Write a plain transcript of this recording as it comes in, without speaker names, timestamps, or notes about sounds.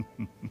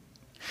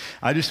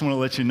I just want to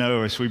let you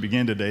know as we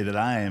begin today that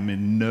I am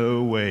in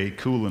no way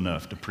cool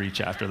enough to preach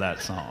after that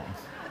song.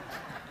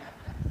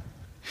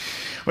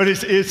 But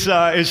it's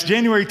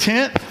January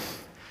 10th,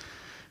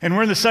 and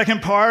we're in the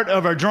second part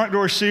of our Drunk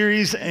Door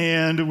series,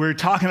 and we're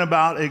talking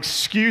about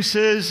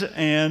excuses.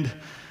 And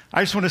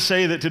I just want to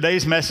say that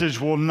today's message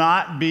will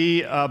not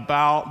be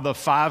about the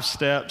 5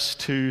 steps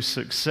to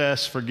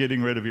success for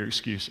getting rid of your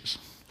excuses.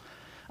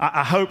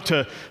 I hope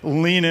to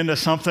lean into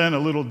something a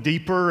little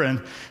deeper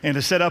and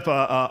to set up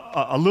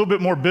a little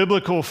bit more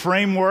biblical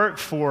framework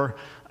for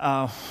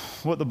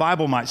what the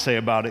Bible might say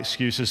about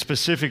excuses,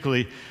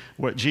 specifically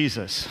what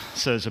Jesus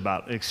says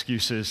about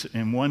excuses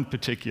in one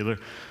particular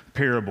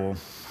parable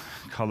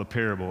called the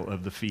parable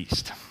of the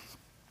feast.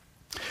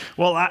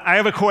 Well, I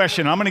have a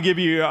question. I'm going to give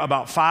you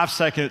about 5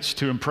 seconds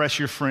to impress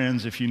your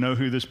friends if you know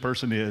who this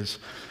person is.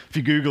 If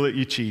you Google it,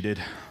 you cheated.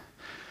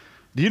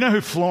 Do you know who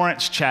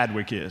Florence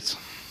Chadwick is?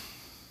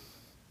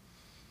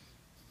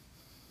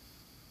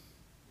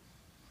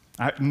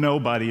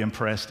 Nobody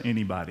impressed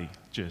anybody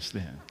just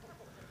then.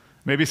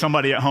 Maybe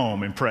somebody at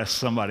home impressed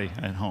somebody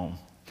at home.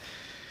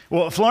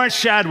 Well, Florence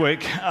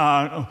Chadwick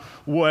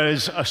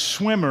was a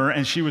swimmer,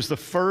 and she was the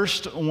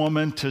first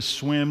woman to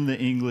swim the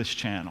English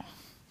Channel.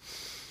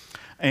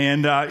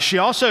 And she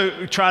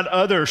also tried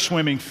other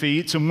swimming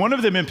feats, and one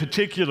of them in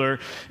particular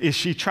is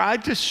she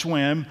tried to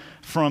swim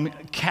from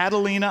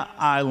Catalina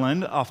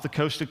Island off the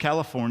coast of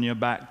California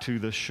back to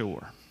the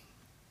shore.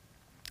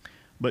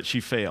 But she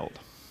failed.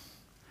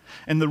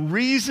 And the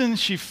reason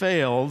she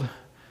failed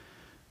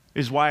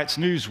is why it's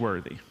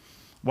newsworthy,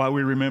 why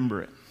we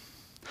remember it.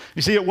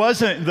 You see, it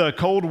wasn't the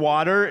cold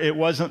water, it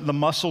wasn't the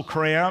muscle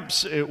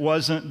cramps, it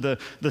wasn't the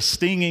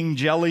stinging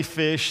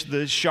jellyfish,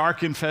 the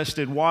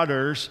shark-infested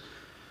waters,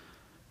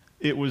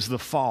 it was the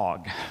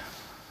fog.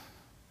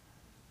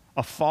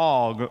 A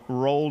fog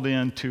rolled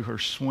into her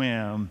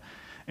swim,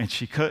 and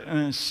she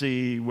couldn't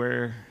see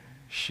where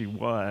she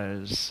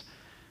was,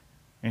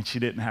 and she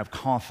didn't have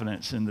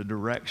confidence in the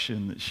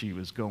direction that she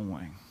was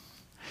going.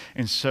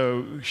 And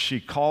so she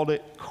called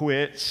it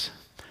quits,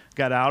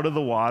 got out of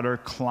the water,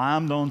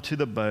 climbed onto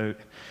the boat,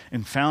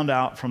 and found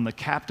out from the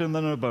captain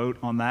of the boat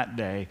on that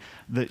day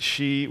that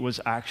she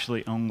was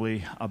actually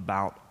only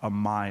about a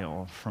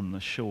mile from the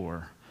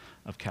shore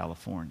of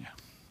California.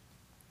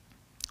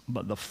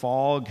 But the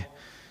fog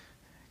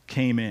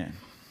came in.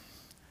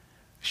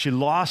 She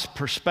lost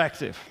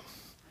perspective,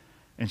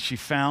 and she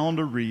found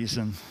a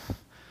reason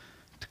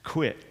to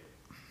quit.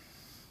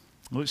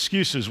 Well,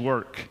 excuses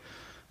work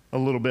a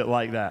little bit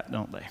like that,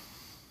 don't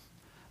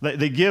they?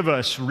 They give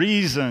us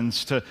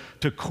reasons to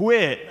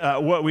quit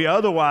what we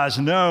otherwise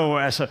know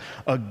as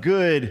a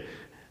good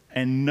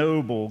and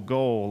noble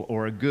goal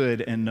or a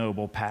good and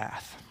noble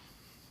path.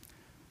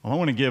 Well, I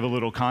want to give a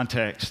little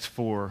context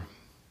for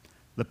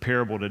the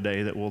parable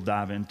today that we'll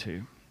dive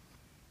into.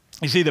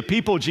 You see, the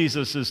people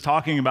Jesus is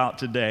talking about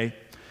today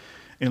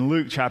in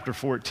Luke chapter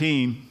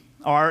 14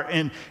 are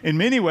in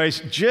many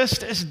ways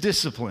just as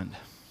disciplined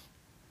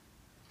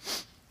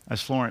as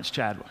Florence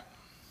Chadwick.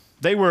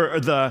 They were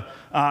the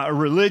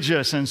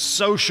religious and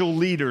social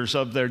leaders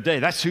of their day.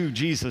 That's who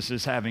Jesus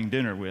is having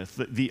dinner with,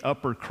 the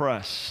upper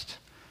crust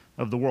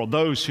of the world,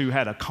 those who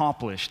had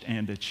accomplished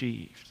and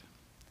achieved.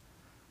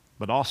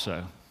 But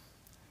also,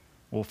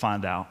 we'll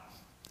find out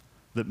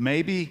that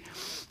maybe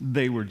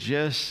they were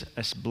just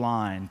as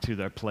blind to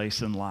their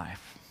place in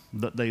life,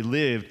 that they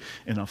lived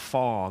in a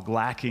fog,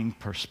 lacking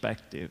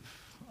perspective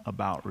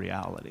about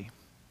reality.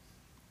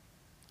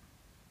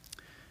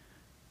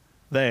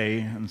 They,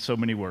 in so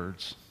many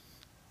words,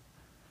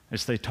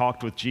 as they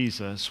talked with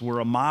Jesus, were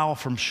a mile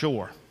from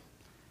shore,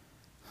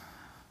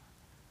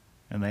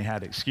 and they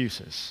had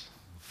excuses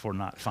for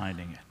not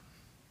finding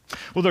it.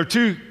 Well, there are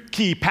 2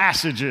 key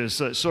passages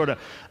that sort of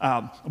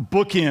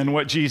bookend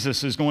what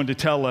Jesus is going to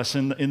tell us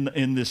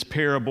in this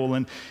parable.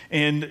 And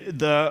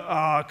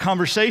the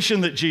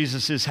conversation that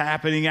Jesus is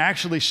happening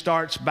actually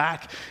starts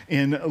back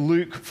in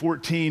Luke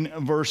 14,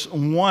 verse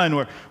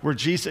 1, where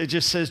Jesus, it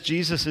just says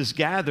Jesus is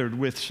gathered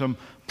with some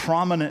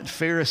prominent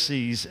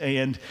Pharisees,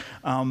 and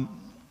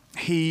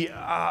he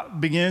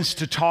begins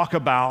to talk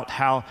about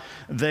how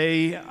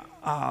they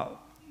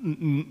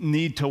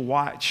need to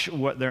watch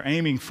what they're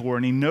aiming for.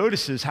 And he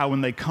notices how when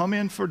they come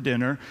in for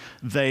dinner,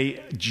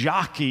 they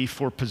jockey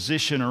for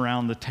position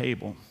around the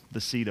table,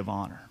 the seat of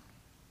honor.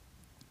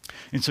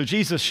 And so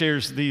Jesus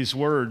shares these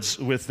words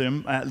with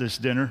them at this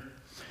dinner.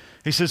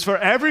 He says, "For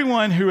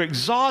everyone who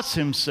exalts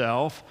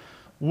himself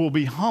will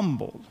be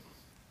humbled,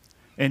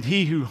 and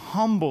he who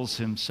humbles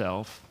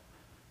himself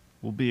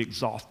will be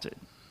exalted."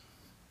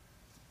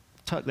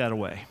 Tuck that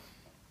away.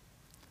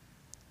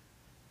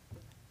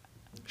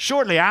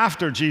 Shortly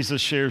after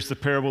Jesus shares the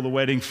parable of the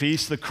wedding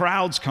feast, the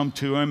crowds come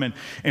to him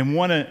and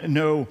want to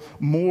know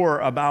more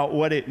about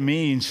what it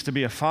means to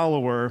be a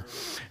follower.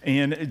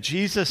 And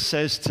Jesus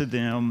says to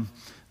them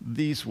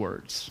these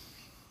words.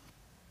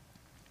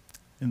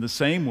 In the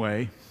same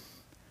way,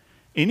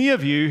 any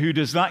of you who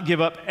does not give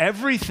up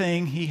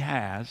everything he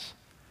has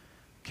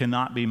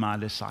cannot be my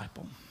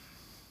disciple.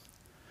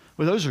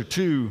 Well, those are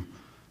 2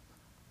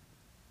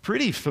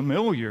 pretty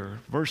familiar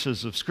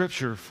verses of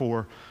Scripture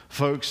for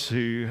folks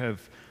who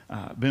have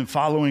been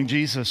following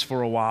Jesus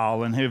for a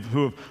while and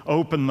who have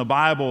opened the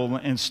Bible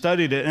and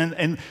studied it.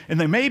 And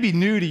they may be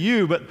new to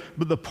you, but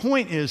the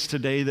point is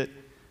today that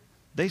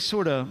they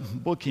sort of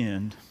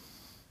bookend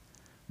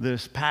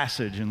this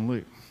passage in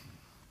Luke.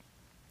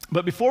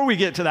 But before we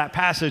get to that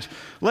passage,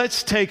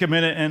 let's take a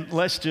minute and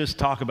let's just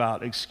talk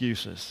about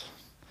excuses.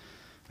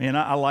 Man,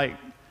 I like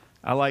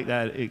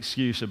that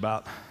excuse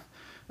about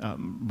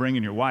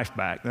bringing your wife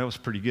back. That was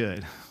pretty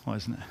good,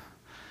 wasn't it?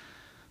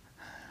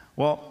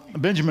 Well,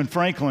 Benjamin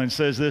Franklin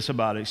says this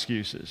about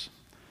excuses.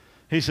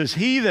 He says,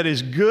 "He that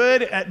is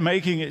good at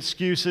making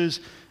excuses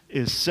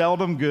is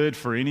seldom good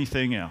for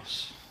anything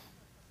else."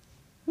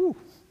 Woo.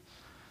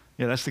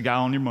 Yeah, that's the guy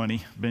on your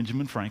money,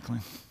 Benjamin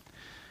Franklin.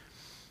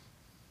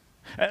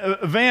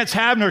 Vance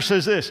Havner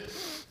says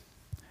this: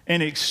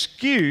 "An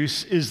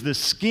excuse is the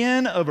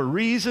skin of a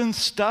reason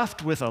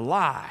stuffed with a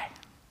lie."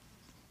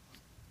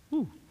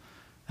 Woo.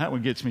 That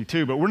one gets me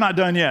too, but we're not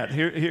done yet.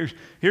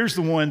 Here's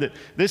the one that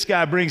this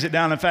guy brings it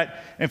down. In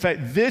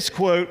fact, this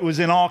quote was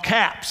in all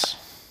caps.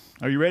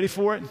 Are you ready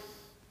for it?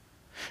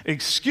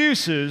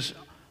 "Excuses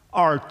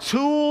are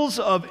tools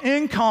of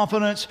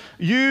incompetence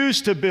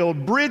used to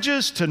build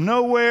bridges to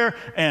nowhere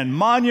and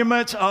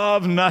monuments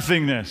of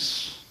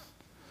nothingness."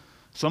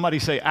 Somebody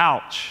say,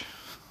 ouch.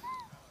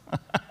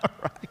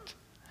 Right.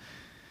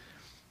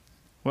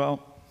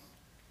 Well,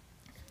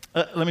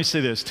 let me say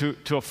this.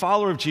 To a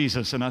follower of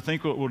Jesus, and I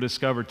think what we'll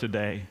discover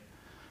today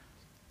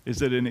is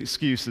that an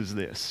excuse is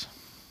this.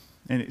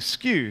 An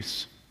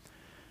excuse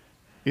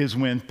is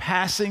when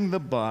passing the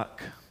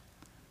buck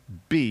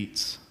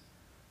beats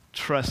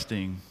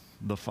trusting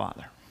the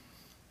Father.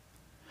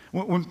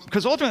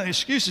 Because ultimately, the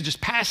excuse is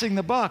just passing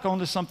the buck on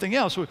to something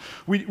else.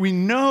 We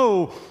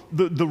know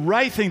the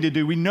right thing to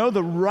do. We know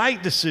the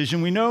right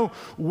decision. We know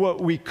what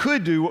we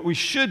could do, what we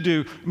should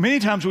do. Many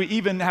times we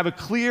even have a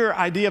clear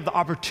idea of the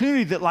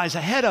opportunity that lies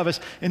ahead of us,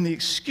 and the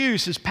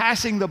excuse is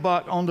passing the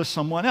buck on to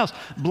someone else,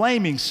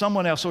 blaming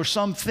someone else or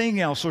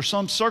something else or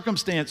some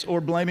circumstance,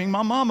 or blaming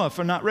my mama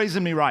for not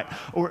raising me right,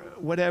 or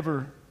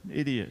whatever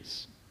it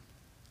is.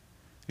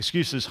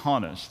 Excuses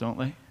haunt us, don't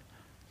they?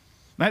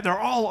 They're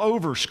all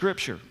over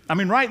Scripture. I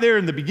mean, right there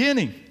in the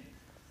beginning,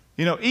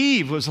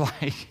 Eve was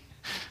like,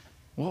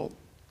 well,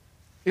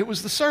 it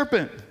was the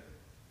serpent.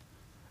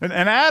 And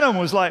Adam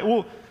was like,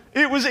 well,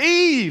 it was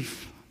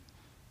Eve.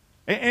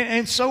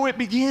 And so it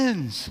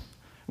begins.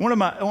 One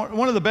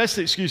of the best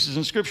excuses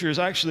in Scripture is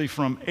actually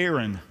from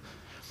Aaron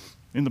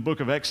in the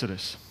book of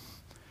Exodus.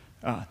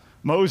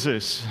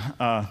 Moses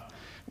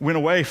went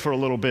away for a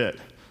little bit.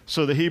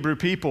 So the Hebrew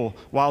people,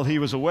 while he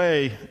was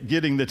away,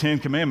 getting the 10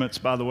 Commandments,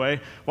 by the way,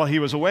 while he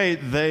was away,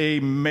 they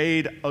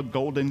made a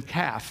golden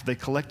calf. They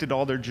collected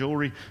all their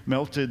jewelry,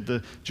 melted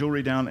the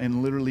jewelry down,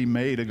 and literally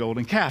made a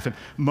golden calf. And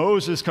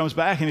Moses comes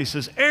back and he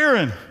says,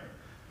 "Aaron,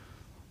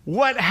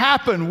 what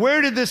happened?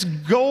 Where did this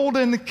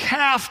golden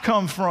calf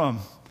come from?"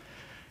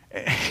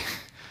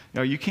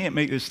 You can't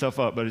make this stuff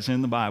up, but it's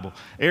in the Bible.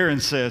 Aaron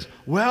says,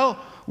 "Well,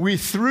 we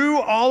threw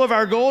all of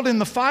our gold in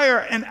the fire,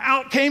 and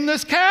out came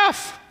this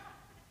calf."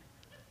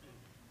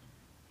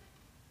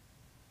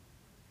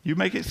 You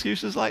make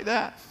excuses like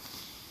that?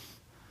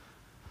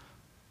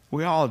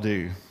 We all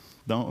do,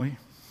 don't we?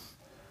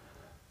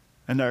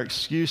 And our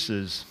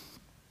excuses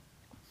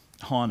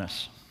haunt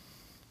us.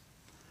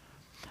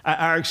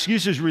 Our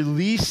excuses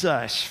release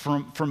us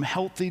from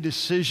healthy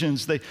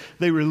decisions.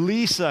 They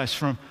release us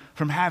from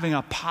having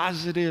a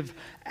positive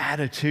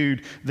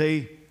attitude.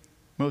 They,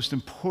 most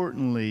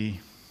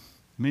importantly,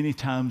 many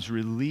times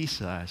release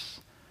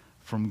us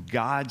from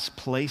God's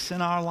place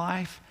in our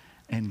life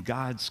and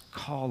God's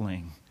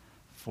calling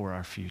for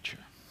our future.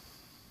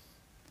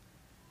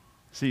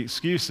 See,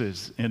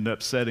 excuses end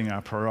up setting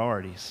our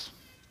priorities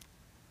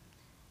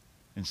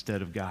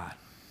instead of God.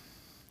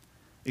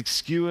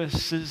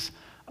 Excuses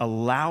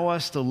allow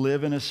us to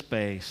live in a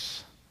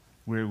space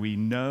where we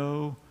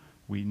know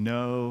we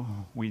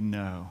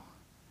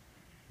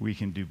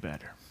can do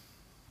better.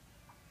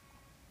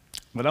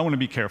 But I want to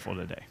be careful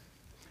today,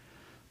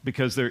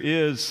 because there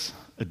is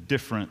a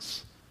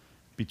difference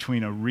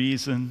between a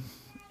reason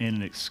and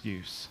an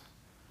excuse.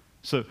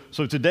 So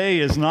today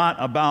is not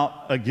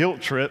about a guilt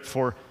trip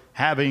for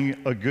having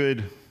a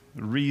good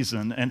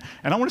reason. And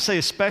I want to say,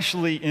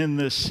 especially in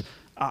this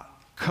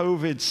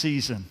COVID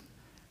season,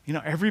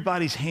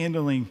 everybody's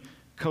handling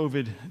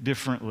COVID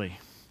differently.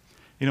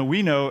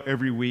 We know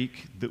every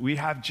week that we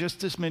have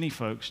just as many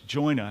folks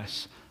join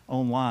us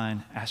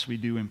online as we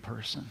do in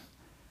person.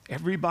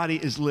 Everybody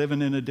is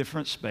living in a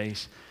different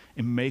space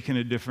and making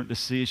a different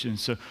decision.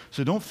 So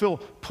don't feel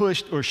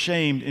pushed or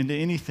shamed into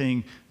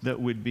anything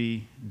that would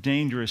be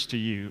dangerous to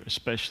you,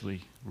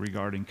 especially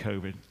regarding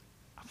COVID.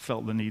 I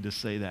felt the need to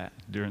say that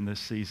during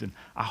this season.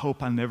 I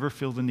hope I never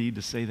feel the need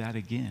to say that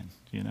again,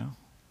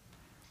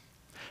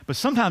 But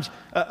sometimes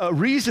a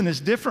reason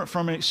is different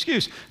from an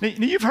excuse. Now,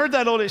 you've heard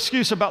that old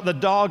excuse about the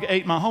dog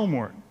ate my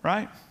homework,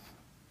 right?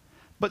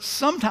 But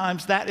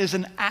sometimes that is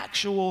an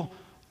actual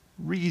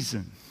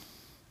reason.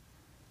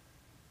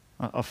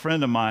 A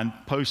friend of mine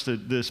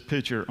posted this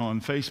picture on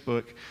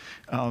Facebook.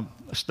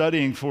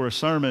 Studying for a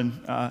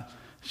sermon,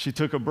 she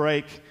took a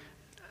break.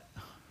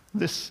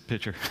 This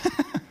picture.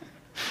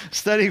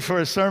 Studying for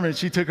a sermon,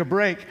 she took a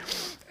break,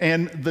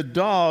 and the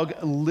dog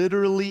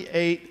literally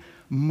ate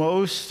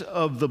most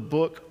of the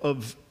book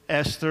of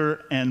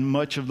Esther and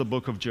much of the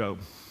book of Job.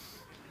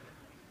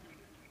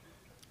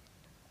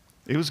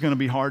 It was going to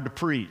be hard to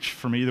preach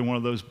from either one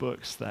of those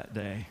books that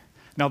day.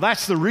 Now,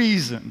 that's the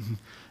reason.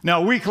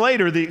 Now, a week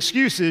later, the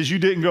excuse is you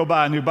didn't go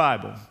buy a new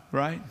Bible,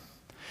 right?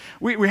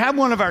 We have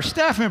one of our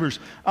staff members,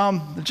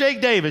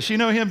 Jake Davis. You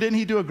know him? Didn't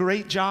he do a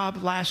great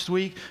job last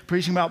week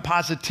preaching about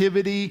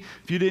positivity?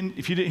 If you didn't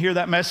hear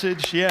that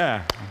message,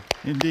 yeah,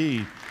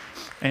 indeed.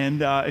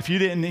 And if you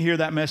didn't hear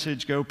that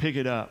message, go pick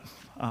it up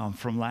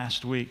from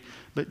last week.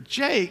 But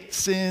Jake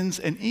sends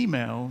an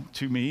email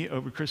to me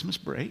over Christmas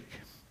break,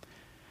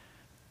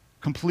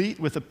 complete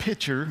with a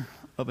picture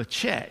of a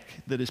check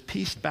that is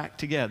pieced back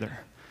together.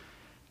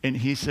 And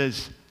he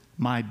says,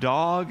 "My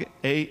dog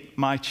ate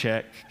my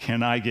check.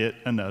 Can I get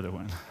another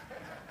one?"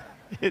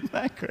 Isn't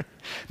that great?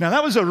 Now,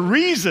 that was a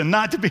reason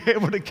not to be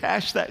able to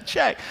cash that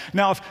check.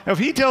 Now, if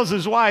he tells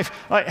his wife,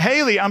 like,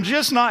 "Haley, I'm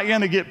just not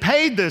going to get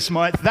paid this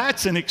month,"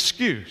 that's an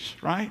excuse,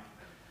 right?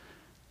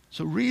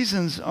 So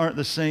reasons aren't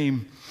the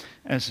same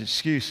as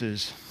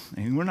excuses.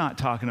 And we're not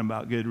talking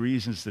about good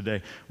reasons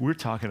today. We're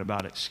talking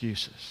about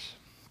excuses.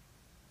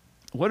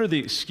 What are the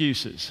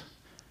excuses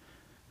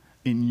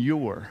in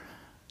your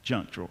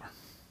junk drawer?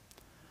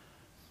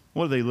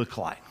 What do they look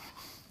like?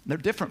 They're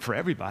different for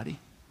everybody.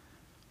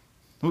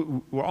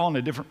 We're all in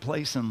a different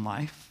place in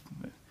life.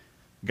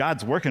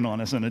 God's working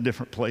on us in a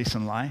different place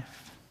in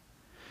life.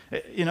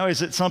 You know,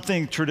 is it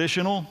something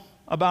traditional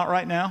about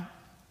right now?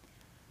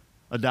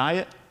 A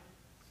diet?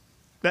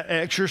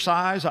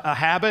 Exercise? A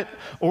habit?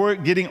 Or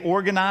getting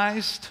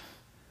organized?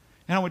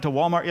 And I went to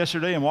Walmart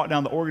yesterday and walked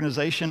down the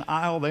organization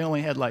aisle. They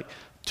only had like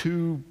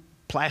 2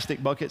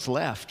 plastic buckets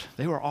left.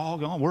 They were all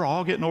gone. We're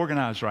all getting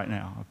organized right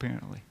now,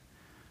 apparently.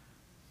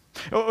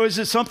 Or is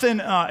it something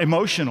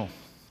emotional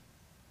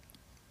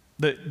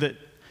that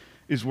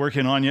is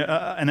working on you?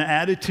 An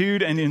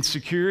attitude, an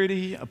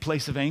insecurity, a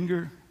place of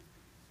anger?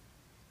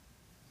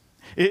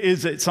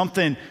 Is it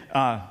something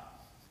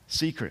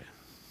secret?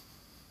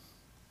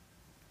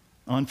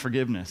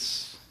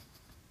 Unforgiveness?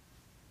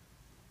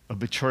 A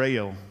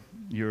betrayal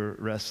you're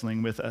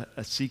wrestling with?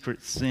 A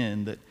secret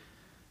sin that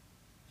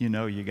you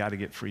know you got to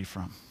get free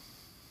from?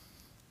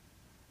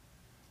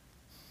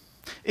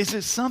 Is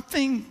it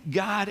something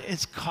God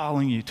is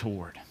calling you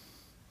toward?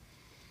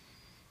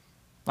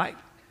 Like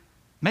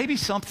maybe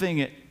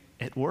something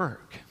at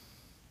work,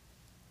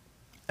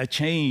 a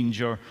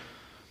change, or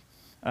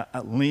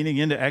a leaning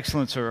into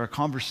excellence, or a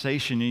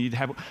conversation you need to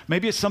have.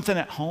 Maybe it's something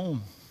at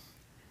home,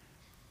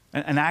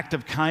 an act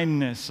of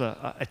kindness,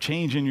 a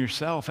change in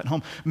yourself at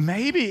home.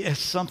 Maybe it's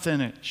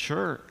something at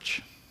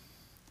church.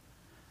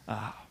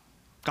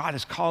 God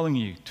is calling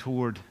you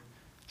toward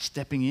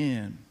stepping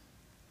in,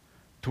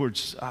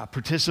 towards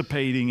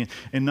participating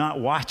and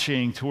not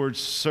watching, towards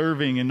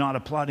serving and not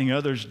applauding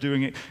others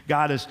doing it.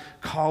 God is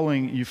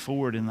calling you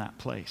forward in that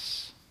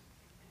place.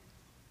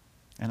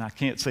 And I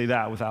can't say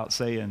that without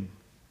saying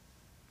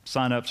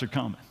sign-ups are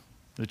coming,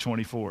 the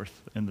 24th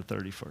and the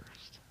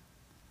 31st.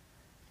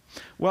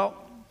 Well,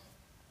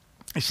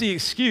 you see, an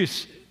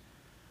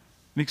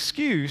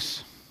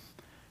excuse,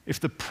 if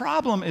the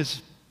problem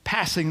is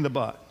passing the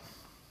buck,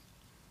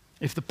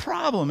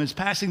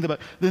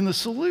 then the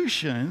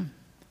solution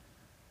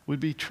would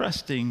be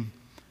trusting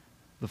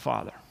the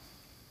Father.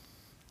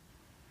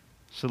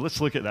 So let's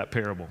look at that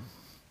parable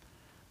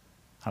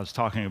I was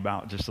talking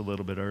about just a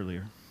little bit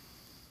earlier.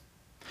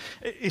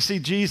 You see,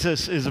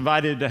 Jesus is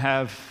invited to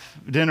have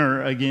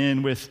dinner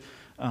again with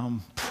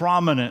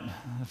prominent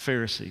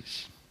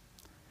Pharisees.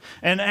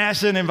 And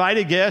as an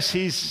invited guest,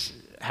 he's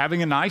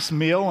having a nice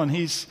meal, and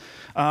he's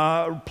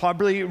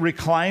probably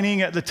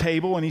reclining at the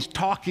table, and he's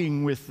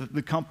talking with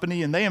the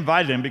company, and they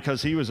invited him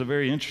because he was a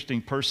very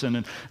interesting person,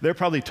 and they're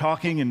probably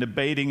talking and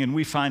debating, and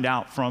we find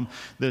out from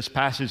this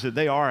passage that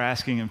they are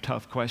asking him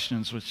tough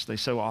questions, which they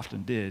so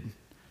often did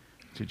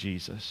to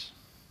Jesus.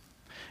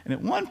 And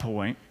at one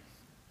point,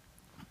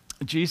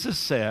 Jesus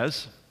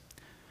says,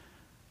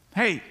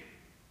 "Hey,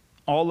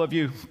 all of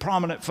you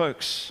prominent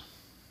folks,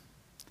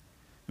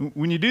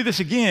 when you do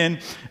this again,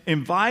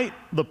 invite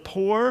the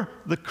poor,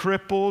 the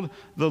crippled,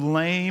 the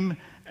lame,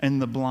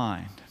 and the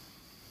blind."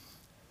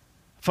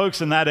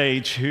 Folks in that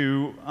age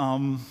who,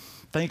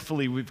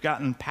 thankfully we've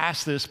gotten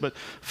past this, but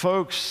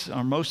folks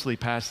are mostly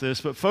past this,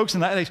 but folks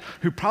in that age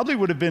who probably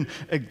would have been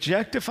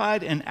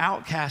objectified and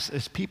outcast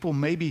as people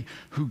maybe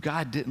who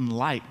God didn't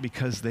like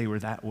because they were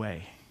that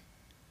way.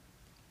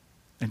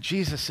 And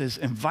Jesus says,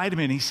 invite them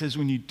in. He says,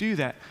 when you do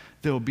that,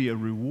 there will be a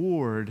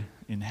reward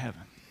in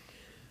heaven.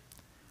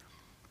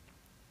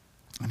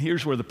 And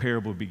here's where the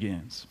parable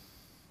begins.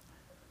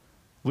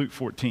 Luke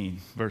 14,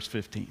 verse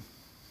 15.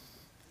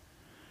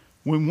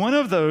 When one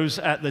of those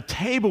at the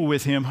table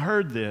with him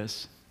heard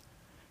this,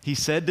 he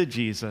said to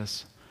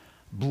Jesus,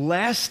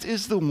 "Blessed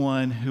is the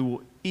one who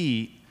will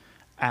eat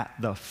at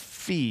the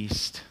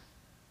feast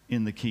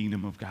in the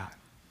kingdom of God.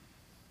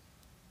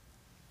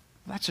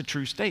 That's a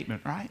true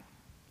statement, right?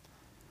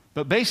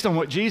 But based on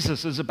what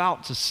Jesus is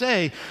about to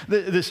say,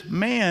 this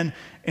man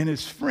and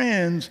his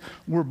friends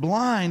were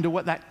blind to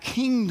what that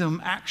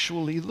kingdom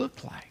actually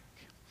looked like.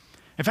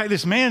 In fact,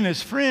 this man and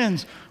his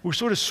friends were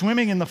sort of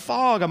swimming in the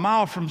fog a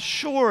mile from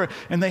shore,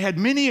 and they had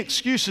many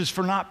excuses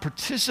for not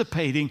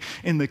participating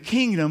in the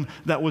kingdom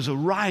that was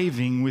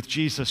arriving with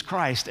Jesus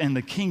Christ and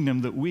the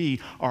kingdom that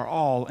we are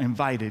all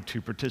invited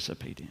to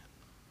participate in.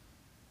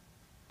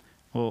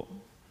 Well,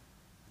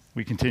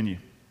 we continue.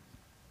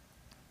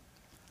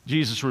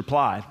 Jesus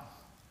replied,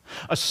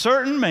 a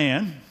certain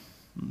man,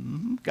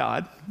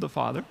 God the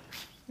Father,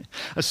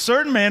 a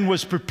certain man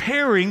was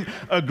preparing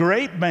a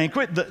great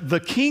banquet, the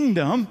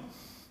kingdom,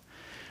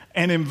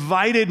 and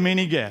invited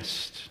many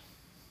guests.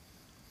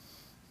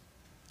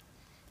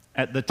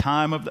 At the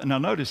time of, now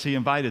notice he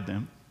invited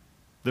them.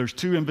 There's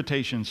two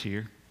invitations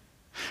here.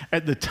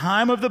 At the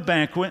time of the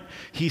banquet,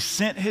 he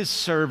sent his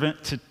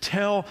servant to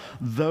tell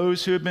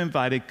those who had been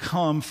invited,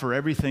 come, for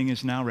everything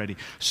is now ready.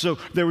 So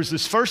there was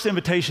this first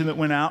invitation that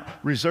went out,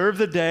 reserve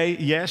the day,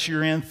 yes,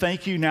 you're in,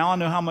 thank you, now I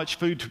know how much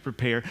food to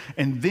prepare.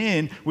 And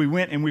then we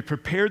went and we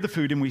prepared the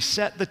food and we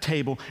set the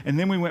table, and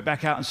then we went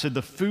back out and said,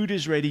 the food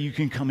is ready, you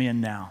can come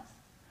in now.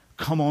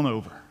 Come on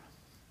over.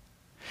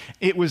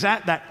 It was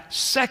at that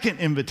second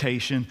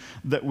invitation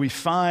that we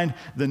find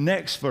the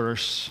next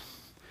verse,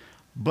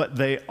 but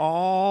they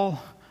all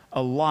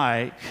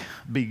alike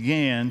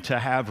began to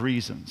have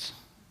reasons.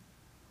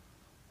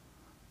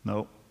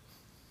 No.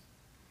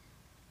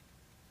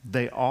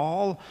 They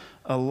all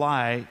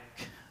alike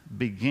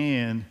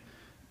began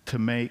to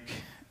make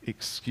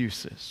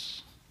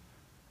excuses.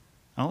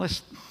 Now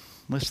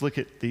let's look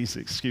at these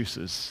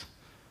excuses.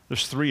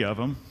 There's three of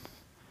them.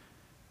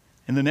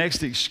 And the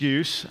next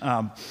excuse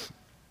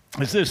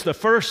is this. The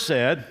first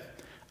said,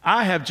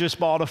 I have just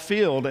bought a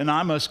field and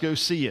I must go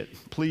see it.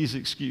 Please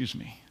excuse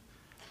me.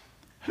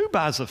 Who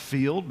buys a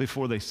field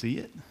before they see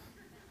it?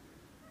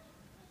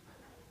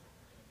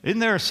 Isn't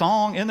there a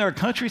song, isn't there a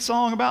country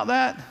song about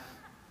that?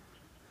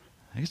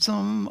 It's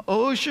some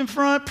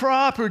oceanfront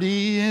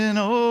property in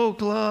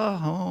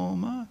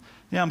Oklahoma.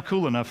 Yeah, I'm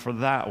cool enough for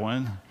that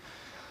one.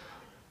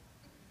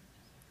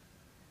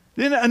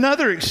 Then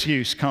another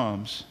excuse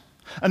comes.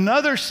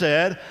 Another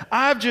said,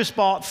 I've just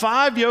bought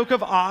 5 yoke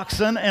of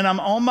oxen and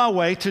I'm on my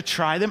way to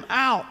try them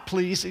out.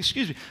 Please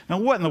excuse me. Now,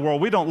 what in the world?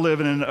 We don't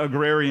live in an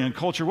agrarian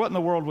culture. What in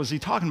the world was he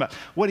talking about?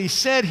 What he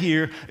said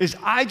here is,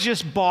 I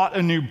just bought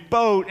a new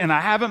boat and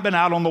I haven't been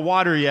out on the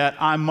water yet.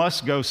 I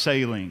must go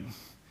sailing.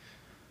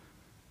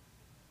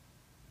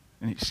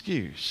 An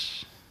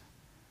excuse.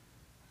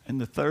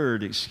 And the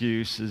third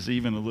excuse is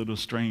even a little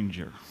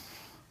stranger.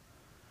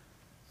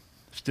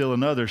 Still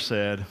another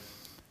said,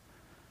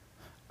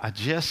 I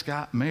just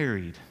got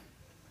married,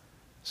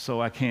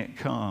 so I can't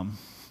come.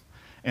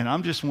 And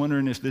I'm just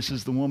wondering if this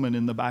is the woman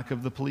in the back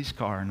of the police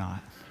car or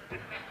not.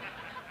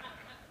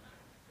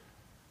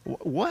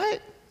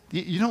 What?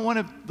 You don't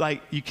want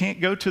to, you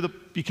can't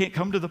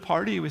come to the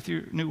party with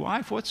your new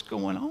wife? What's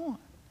going on?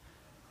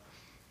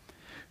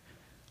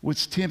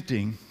 What's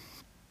tempting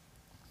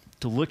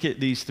to look at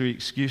these three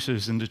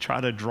excuses and to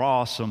try to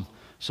draw some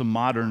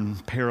modern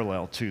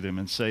parallel to them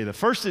and say the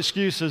first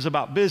excuse is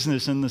about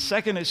business, and the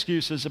second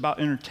excuse is about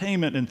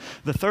entertainment, and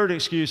the third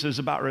excuse is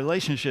about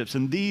relationships.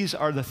 And these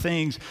are the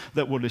things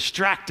that will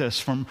distract us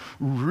from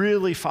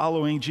really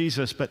following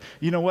Jesus. But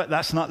you know what?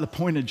 That's not the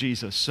point of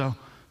Jesus. So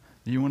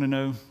you want to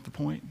know the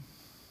point?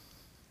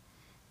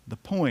 The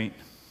point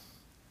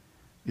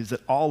is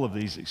that all of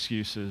these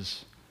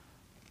excuses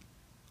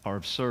are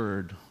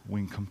absurd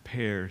when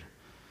compared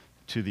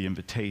to the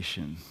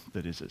invitation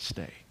that is at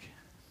stake.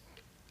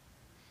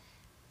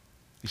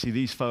 You see,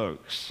 these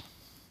folks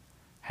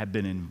have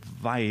been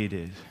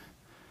invited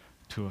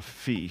to a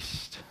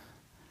feast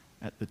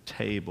at the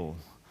table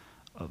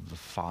of the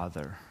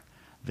Father.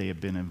 They have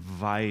been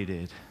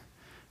invited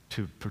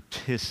to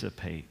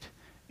participate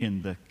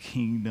in the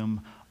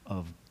kingdom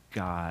of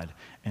God,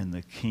 and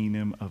the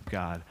kingdom of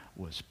God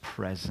was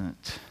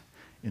present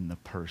in the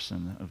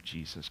person of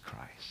Jesus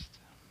Christ.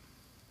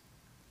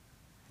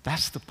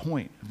 That's the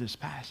point of this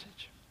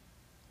passage.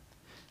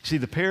 See,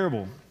 the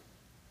parable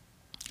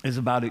is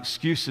about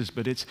excuses,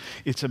 but it's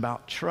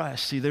about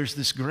trust. See, there's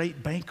this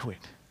great banquet.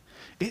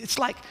 It's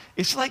like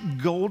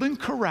Golden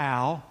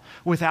Corral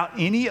without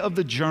any of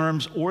the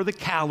germs or the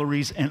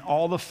calories and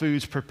all the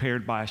foods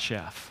prepared by a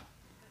chef.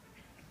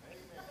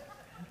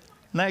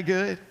 Isn't that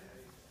good?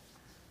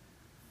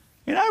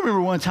 You know, I remember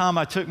one time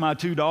I took my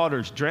 2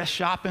 daughters dress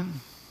shopping.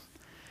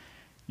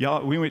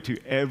 Y'all, we went to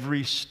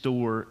every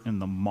store in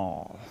the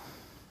mall.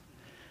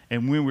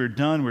 And when we were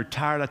done, we were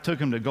tired. I took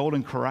them to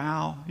Golden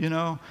Corral,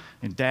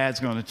 and Dad's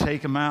going to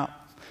take them out.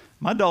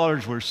 My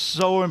daughters were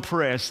so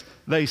impressed.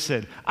 They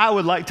said, I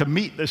would like to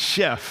meet the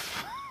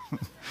chef.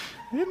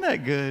 Isn't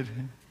that good?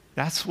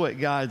 That's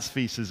what God's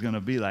feast is going to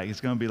be like. It's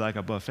going to be like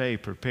a buffet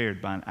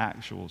prepared by an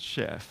actual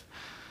chef.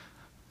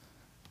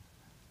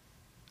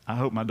 I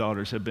hope my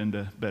daughters have been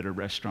to better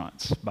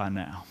restaurants by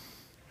now.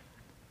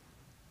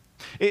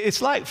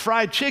 It's like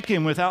fried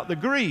chicken without the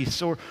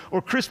grease, or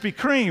Krispy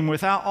Kreme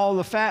without all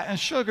the fat and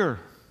sugar.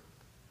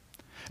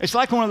 It's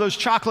like one of those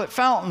chocolate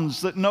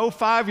fountains that no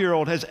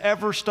 5-year-old has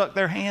ever stuck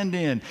their hand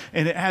in,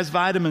 and it has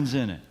vitamins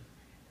in it.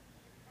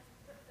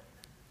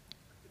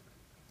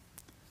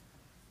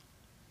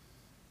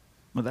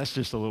 Well, that's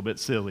just a little bit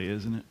silly,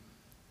 isn't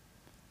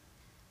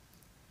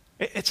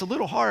it? It's a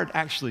little hard,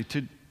 actually,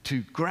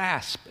 to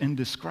grasp and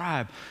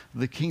describe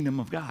the kingdom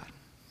of God.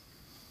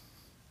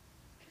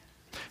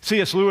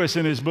 C.S. Lewis,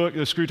 in his book,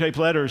 The Screwtape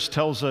Letters,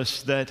 tells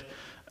us that,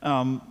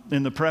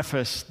 in the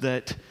preface,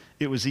 that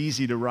it was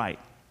easy to write.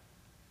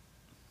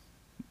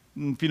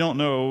 If you don't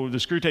know, The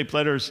Screwtape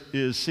Letters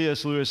is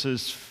C.S.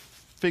 Lewis's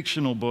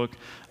fictional book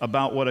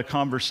about what a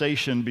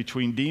conversation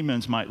between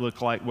demons might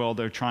look like while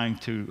they're trying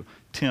to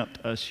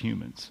tempt us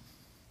humans.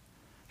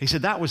 He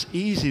said that was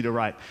easy to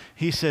write.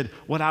 He said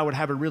what I would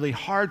have a really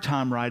hard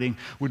time writing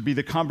would be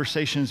the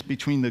conversations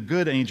between the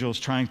good angels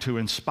trying to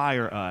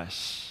inspire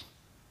us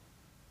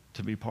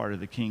to be part of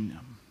the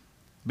kingdom.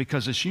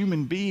 Because as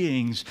human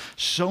beings,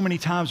 so many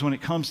times when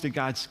it comes to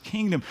God's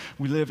kingdom,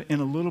 we live in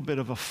a little bit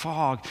of a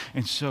fog,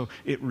 and so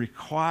it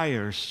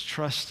requires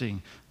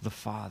trusting the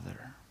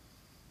Father.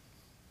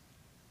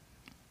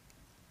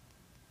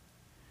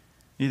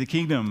 The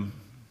kingdom,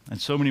 in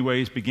so many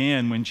ways,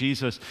 began when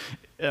Jesus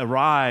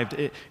arrived.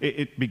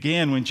 It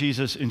began when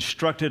Jesus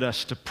instructed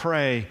us to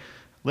pray,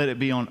 let it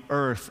be on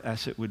earth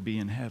as it would be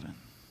in heaven.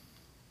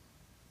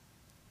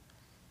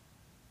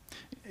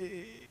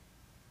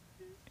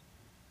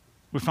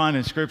 We find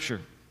in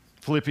Scripture,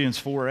 Philippians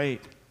 4:8,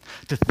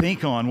 to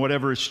think on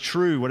whatever is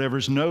true, whatever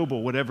is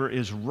noble, whatever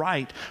is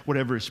right,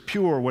 whatever is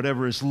pure,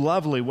 whatever is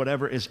lovely,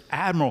 whatever is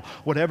admirable,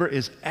 whatever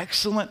is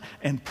excellent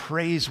and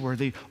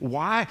praiseworthy.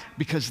 Why?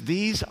 Because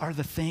these are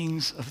the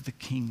things of the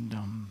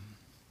kingdom.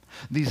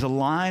 These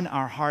align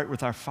our heart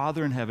with our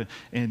Father in heaven,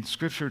 and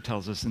Scripture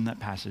tells us in that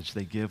passage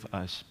they give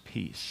us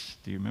peace.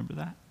 Do you remember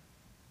that?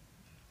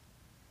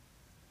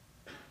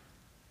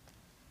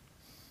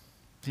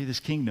 See, this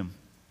kingdom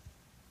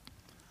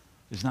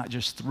is not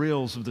just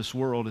thrills of this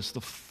world, it's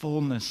the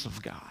fullness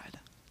of God.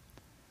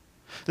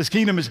 This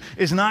kingdom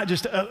is not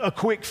just a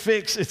quick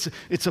fix,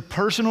 it's a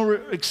personal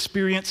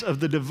experience of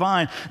the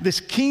divine. This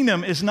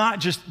kingdom is not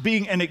just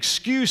being an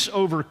excuse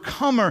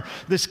overcomer.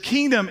 This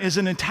kingdom is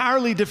an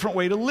entirely different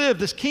way to live.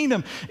 This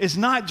kingdom is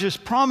not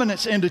just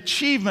prominence and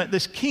achievement.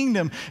 This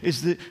kingdom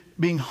is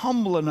being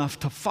humble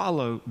enough to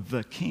follow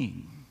the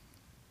King.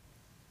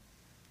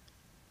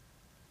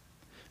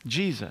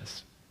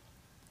 Jesus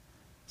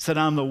said,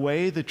 I'm the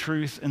way, the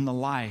truth, and the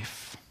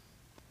life.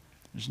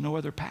 There's no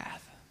other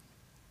path.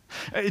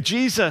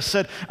 Jesus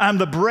said, I'm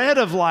the bread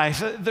of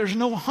life. There's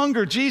no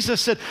hunger.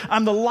 Jesus said,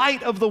 I'm the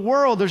light of the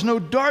world. There's no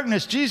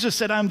darkness. Jesus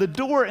said, I'm the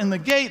door and the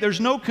gate. There's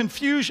no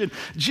confusion.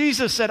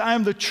 Jesus said, I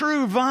am the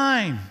true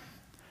vine.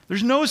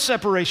 There's no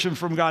separation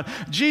from God.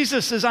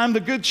 Jesus says, I'm the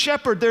good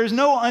shepherd. There is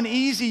no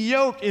uneasy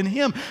yoke in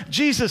him.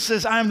 Jesus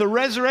says, I am the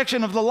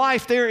resurrection of the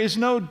life. There is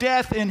no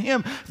death in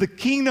him. The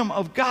kingdom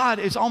of God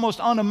is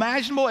almost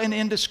unimaginable and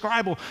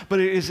indescribable,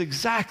 but it is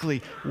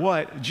exactly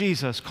what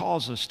Jesus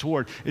calls us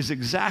toward, is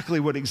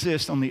exactly what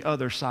exists on the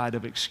other side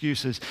of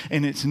excuses.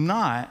 And it's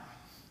not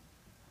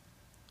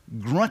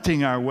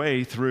grunting our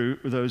way through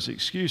those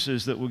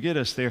excuses that will get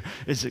us there.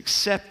 Is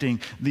accepting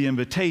the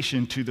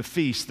invitation to the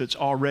feast that's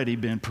already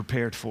been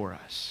prepared for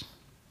us.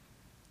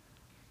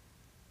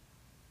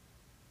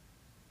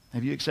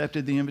 Have you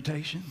accepted the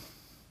invitation?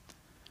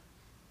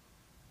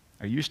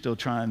 Are you still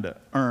trying to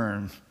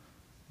earn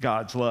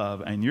God's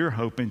love, and you're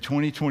hoping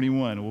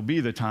 2021 will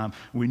be the time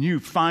when you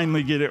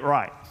finally get it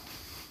right?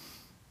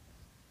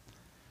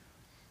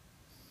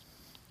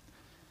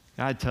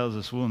 God tells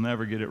us we'll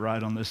never get it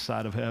right on this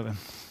side of heaven.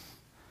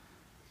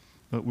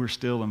 But we're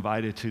still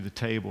invited to the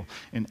table.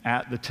 And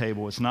at the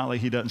table, it's not like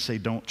he doesn't say,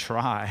 don't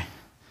try.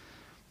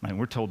 Man,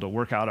 we're told to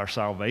work out our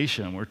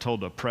salvation. We're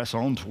told to press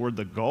on toward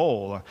the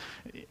goal.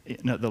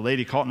 The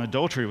lady caught in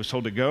adultery was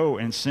told to go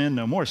and sin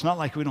no more. It's not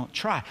like we don't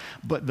try.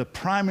 But the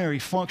primary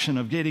function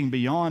of getting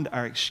beyond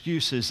our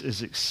excuses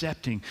is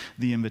accepting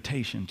the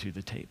invitation to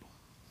the table.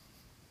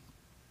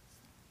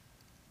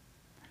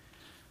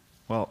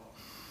 Well,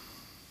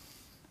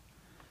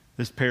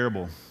 this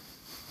parable,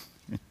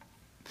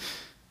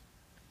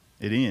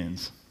 it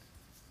ends.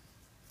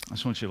 I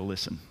just want you to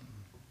listen.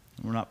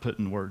 We're not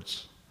putting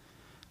words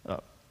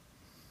up.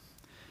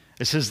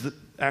 It says that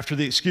after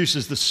the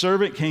excuses, the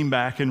servant came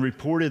back and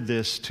reported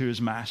this to his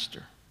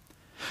master.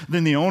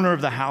 Then the owner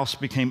of the house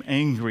became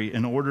angry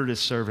and ordered his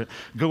servant,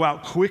 go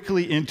out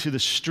quickly into the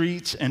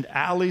streets and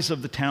alleys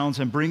of the towns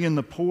and bring in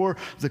the poor,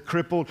 the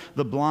crippled,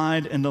 the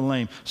blind, and the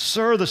lame.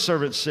 Sir, the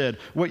servant said,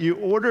 what you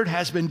ordered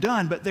has been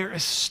done, but there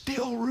is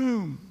still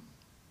room.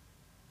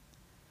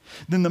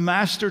 Then the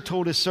master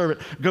told his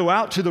servant, go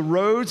out to the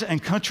roads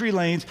and country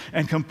lanes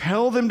and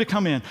compel them to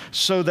come in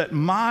so that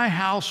my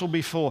house will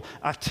be full.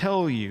 I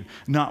tell you,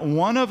 not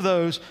one of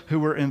those who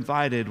were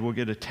invited will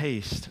get a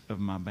taste of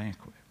my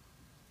banquet.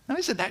 Now,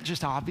 isn't that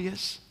just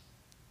obvious?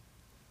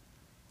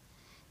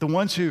 The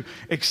ones who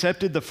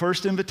accepted the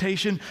first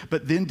invitation,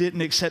 but then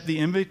didn't accept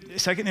the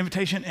second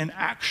invitation and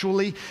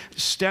actually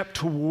stepped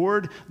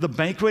toward the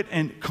banquet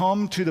and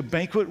come to the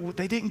banquet,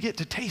 they didn't get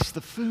to taste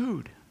the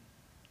food.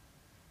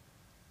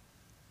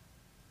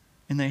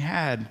 And they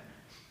had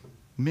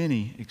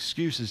many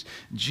excuses.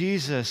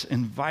 Jesus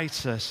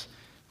invites us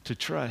to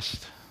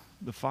trust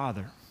the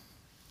Father,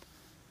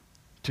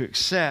 to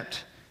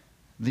accept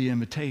the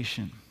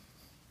invitation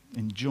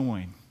and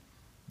join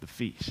the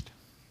feast.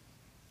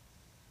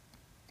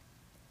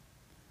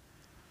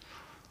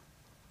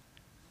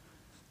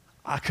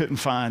 I couldn't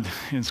find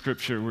in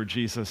Scripture where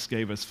Jesus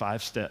gave us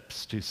 5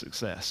 steps to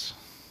success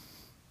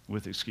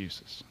with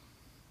excuses.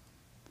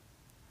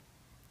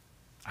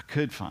 I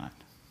could find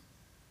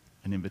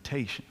an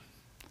invitation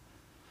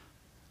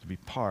to be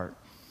part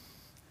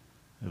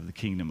of the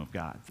kingdom of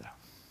God, though.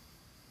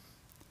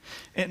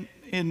 And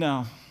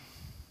in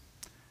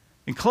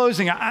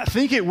closing, I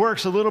think it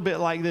works a little bit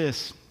like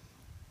this.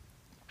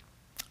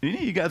 Any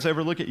of you guys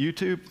ever look at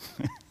YouTube?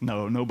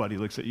 No, nobody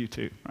looks at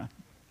YouTube, right?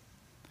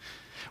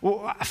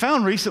 Well, I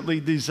found recently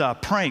these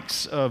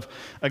pranks of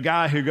a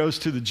guy who goes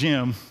to the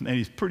gym, and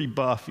he's pretty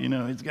buff, you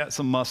know, he's got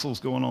some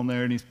muscles going on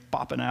there, and he's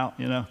popping out,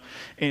 you know,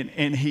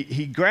 and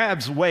he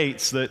grabs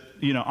weights that,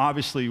 you know,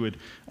 obviously would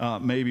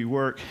maybe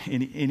work,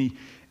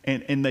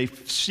 and they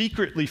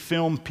secretly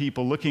film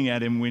people looking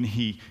at him when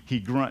he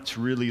grunts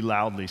really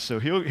loudly. So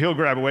he'll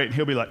grab a weight, and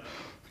he'll be like,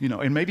 you know,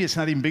 and maybe it's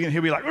not even big, and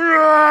he'll be like,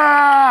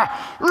 "Rah!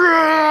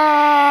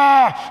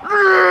 Rah!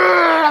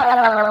 Rah!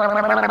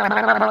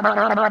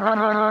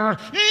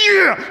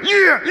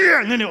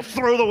 Yeah, and then he'll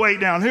throw the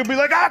weight down. He'll be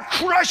like, I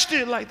crushed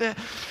it, like that.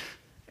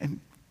 And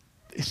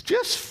it's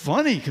just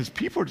funny because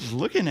people are just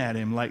looking at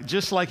him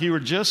just like you were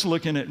just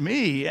looking at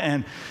me,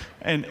 and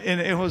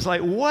it was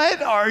like,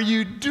 what are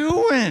you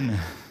doing?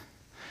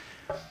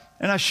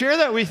 And I share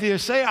that with you to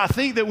say, I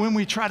think that when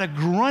we try to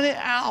grunt it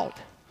out,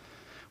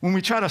 when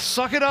we try to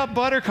suck it up,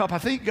 Buttercup, I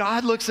think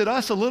God looks at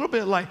us a little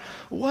bit like,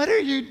 what are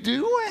you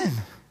doing?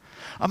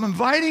 I'm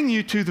inviting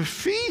you to the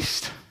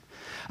feast.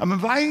 I'm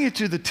inviting you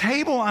to the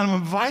table. I'm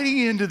inviting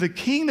you into the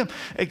kingdom.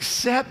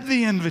 Accept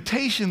the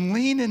invitation.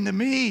 Lean into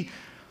me.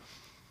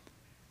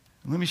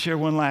 Let me share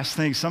one last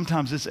thing.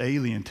 Sometimes it's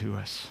alien to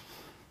us.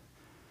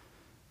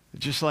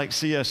 Just like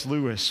C.S.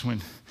 Lewis,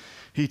 when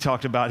he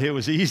talked about it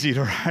was easy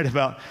to write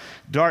about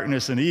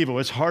darkness and evil.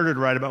 It's harder to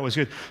write about what's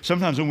good.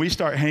 Sometimes when we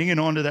start hanging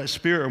on to that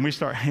spirit and we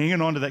start hanging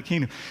on to that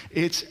kingdom,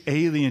 it's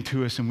alien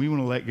to us and we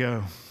want to let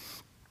go.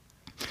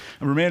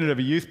 I'm reminded of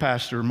a youth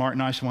pastor, Mark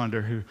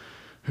Neiswander,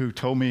 who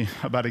told me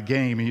about a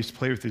game he used to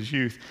play with his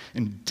youth.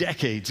 And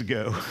decades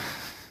ago,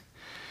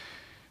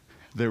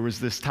 there was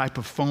this type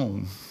of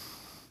foam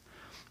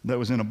that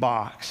was in a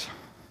box.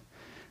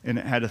 And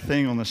it had a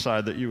thing on the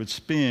side that you would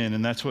spin,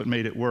 and that's what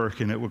made it work,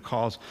 and it would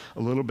cause a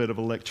little bit of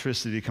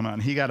electricity to come out.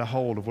 And he got a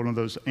hold of one of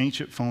those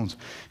ancient phones,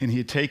 and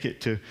he'd take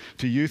it to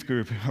youth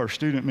group or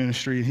student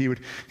ministry, and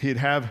he'd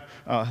have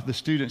the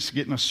students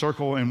get in a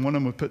circle, and one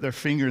of them would put their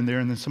finger in there,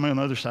 and then somebody on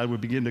the other side would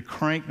begin to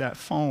crank that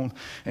phone,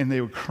 and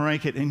they would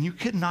crank it, and you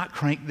could not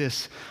crank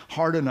this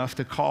hard enough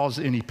to cause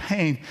any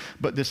pain,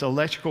 but this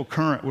electrical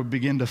current would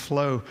begin to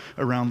flow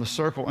around the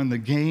circle, and the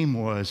game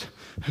was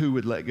who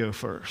would let go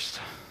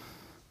first.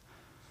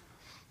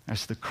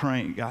 As the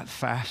crank got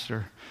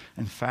faster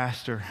and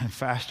faster and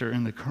faster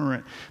and the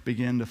current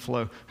began to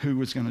flow, who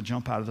was going to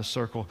jump out of the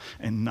circle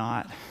and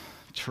not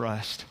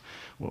trust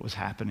what was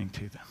happening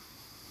to them?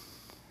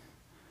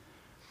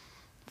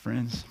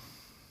 Friends,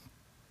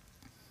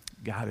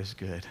 God is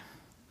good.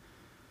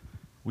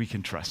 We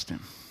can trust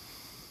him.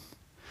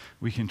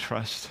 We can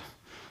trust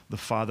the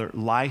Father.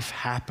 Life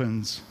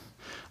happens.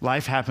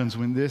 Life happens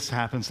when this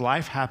happens.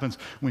 Life happens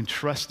when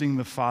trusting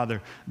the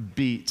Father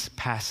beats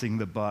passing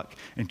the buck.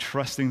 And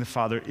trusting the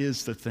Father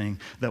is the thing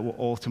that will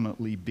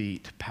ultimately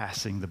beat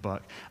passing the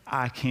buck.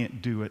 I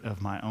can't do it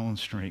of my own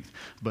strength,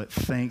 but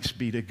thanks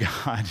be to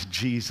God,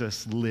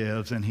 Jesus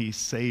lives and he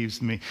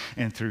saves me.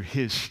 And through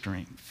his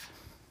strength,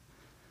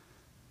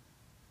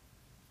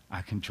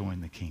 I can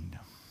join the kingdom.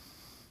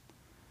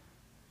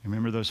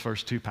 Remember those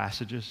first 2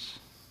 passages?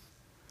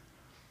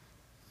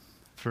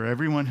 For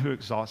everyone who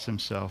exalts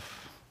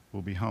himself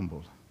will be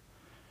humbled,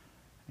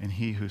 and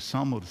he who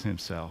humbles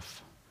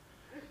himself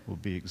will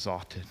be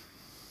exalted.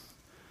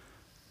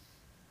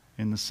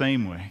 In the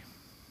same way,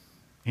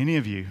 any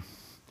of you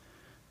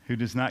who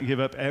does not give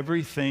up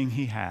everything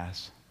he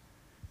has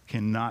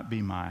cannot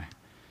be my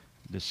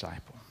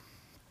disciple.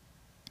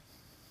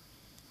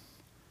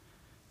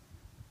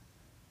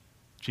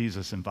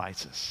 Jesus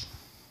invites us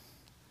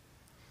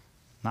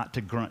not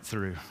to grunt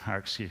through our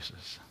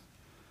excuses,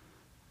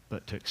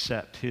 but to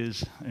accept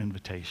his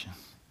invitation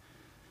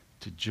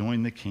to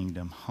join the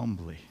kingdom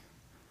humbly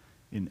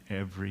in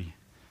every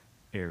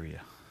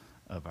area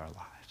of our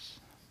lives.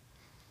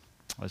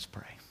 Let's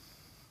pray.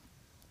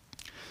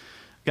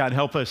 God,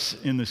 help us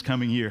in this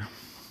coming year,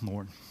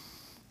 Lord,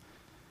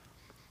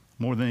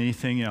 more than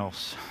anything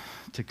else,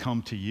 to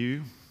come to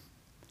you,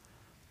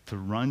 to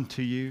run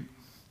to you,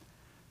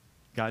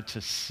 God,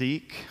 to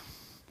seek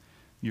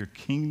your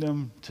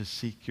kingdom, to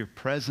seek your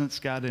presence,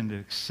 God, and to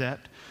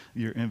accept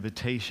your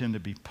invitation to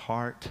be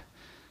part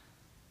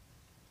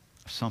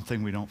of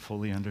something we don't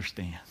fully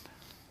understand.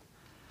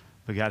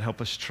 But God,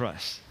 help us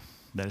trust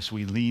that as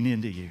we lean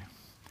into you,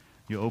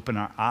 you'll open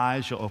our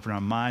eyes, you'll open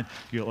our mind,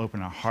 you'll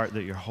open our heart,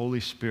 that your Holy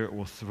Spirit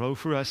will throw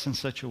for us in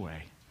such a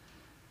way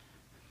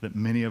that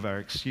many of our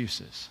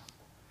excuses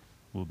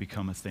will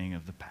become a thing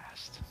of the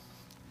past.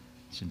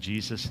 It's in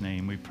Jesus'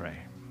 name we pray.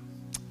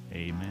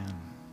 Amen.